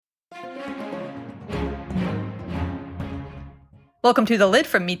Welcome to The Lid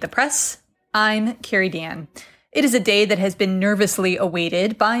from Meet the Press. I'm Carrie Dan. It is a day that has been nervously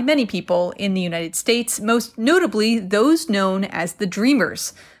awaited by many people in the United States, most notably those known as the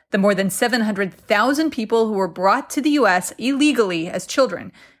Dreamers, the more than 700,000 people who were brought to the U.S. illegally as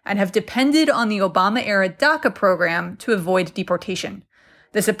children and have depended on the Obama-era DACA program to avoid deportation.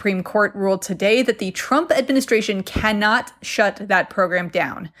 The Supreme Court ruled today that the Trump administration cannot shut that program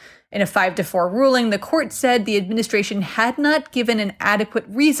down. In a 5-4 ruling, the court said the administration had not given an adequate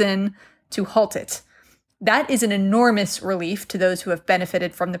reason to halt it. That is an enormous relief to those who have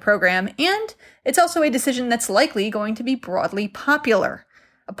benefited from the program, and it's also a decision that's likely going to be broadly popular.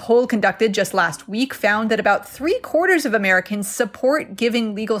 A poll conducted just last week found that about 3/4 of Americans support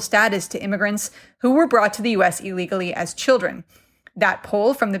giving legal status to immigrants who were brought to the U.S. illegally as children. That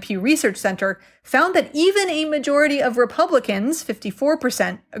poll from the Pew Research Center found that even a majority of Republicans,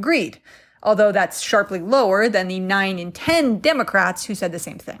 54%, agreed, although that's sharply lower than the 9 in 10 Democrats who said the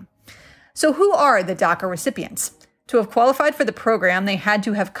same thing. So who are the DACA recipients? To have qualified for the program, they had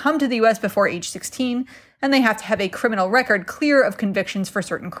to have come to the U.S. before age 16, and they have to have a criminal record clear of convictions for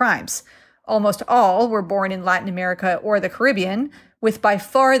certain crimes. Almost all were born in Latin America or the Caribbean, with by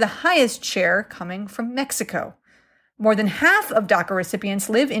far the highest share coming from Mexico. More than half of DACA recipients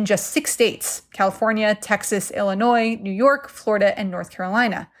live in just 6 states: California, Texas, Illinois, New York, Florida, and North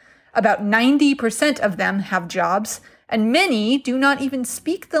Carolina. About 90% of them have jobs, and many do not even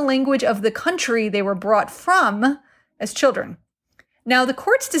speak the language of the country they were brought from as children. Now, the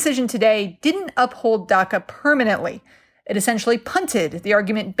court's decision today didn't uphold DACA permanently. It essentially punted the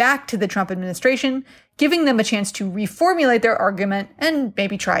argument back to the Trump administration, giving them a chance to reformulate their argument and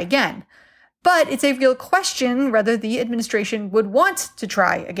maybe try again. But it's a real question whether the administration would want to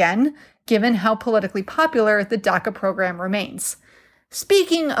try again, given how politically popular the DACA program remains.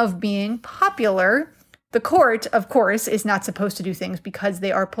 Speaking of being popular, the court, of course, is not supposed to do things because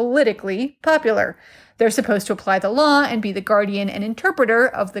they are politically popular. They're supposed to apply the law and be the guardian and interpreter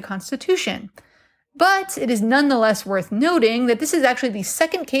of the Constitution. But it is nonetheless worth noting that this is actually the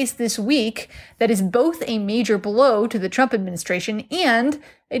second case this week that is both a major blow to the Trump administration and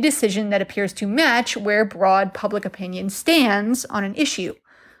a decision that appears to match where broad public opinion stands on an issue.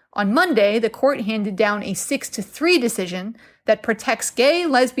 On Monday, the court handed down a 6-3 decision that protects gay,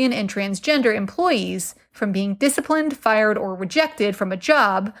 lesbian, and transgender employees from being disciplined, fired, or rejected from a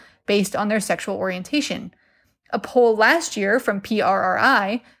job based on their sexual orientation. A poll last year from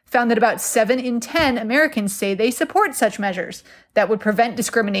PRRI found that about 7 in 10 Americans say they support such measures that would prevent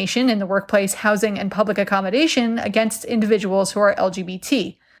discrimination in the workplace, housing, and public accommodation against individuals who are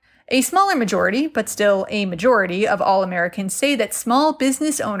LGBT. A smaller majority, but still a majority, of all Americans say that small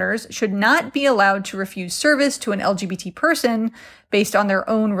business owners should not be allowed to refuse service to an LGBT person based on their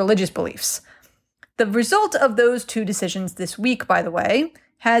own religious beliefs. The result of those 2 decisions this week, by the way,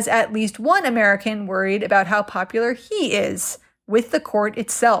 has at least one American worried about how popular he is with the court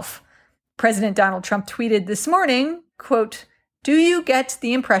itself. President Donald Trump tweeted this morning, quote, "Do you get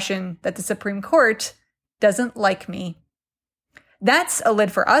the impression that the Supreme Court doesn't like me?" That's a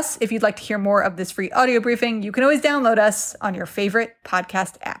lid for us. If you'd like to hear more of this free audio briefing, you can always download us on your favorite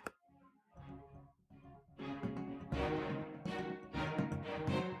podcast app.